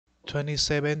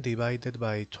27 divided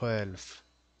by 12.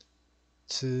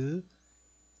 2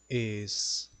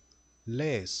 is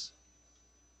less,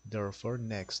 therefore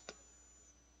next.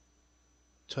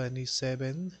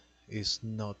 27 is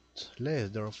not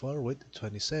less, therefore with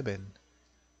 27.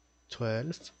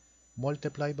 12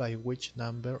 multiplied by which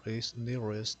number is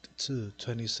nearest to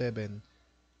 27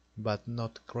 but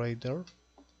not greater.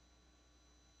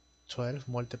 12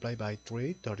 multiplied by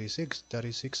 3, 36.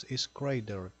 36 is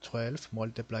greater. 12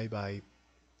 multiplied by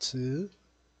 2,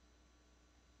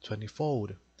 24.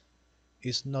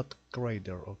 Is not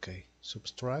greater. Okay,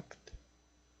 subtract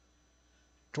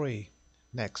 3.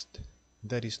 Next,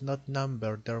 there is not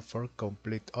number, therefore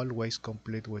complete, always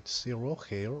complete with 0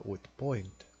 here with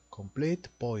point. Complete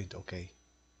point, okay.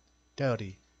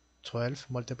 30. 12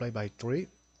 multiplied by 3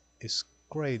 is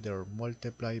greater.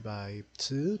 Multiplied by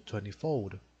 2,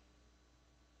 24.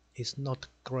 Is not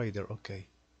greater, okay.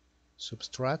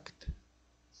 Subtract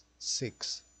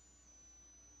 6.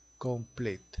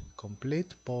 Complete.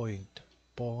 Complete point.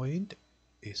 Point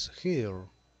is here.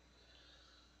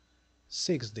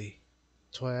 60.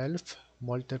 12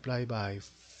 multiplied by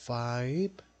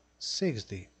 5,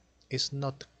 60. Is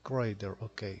not greater,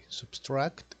 okay.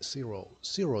 Subtract 0.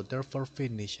 0, therefore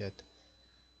finish it.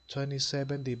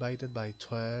 27 divided by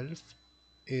 12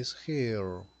 is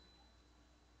here.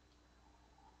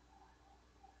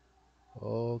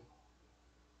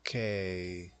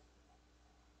 Okay.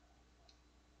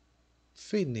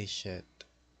 Finish it.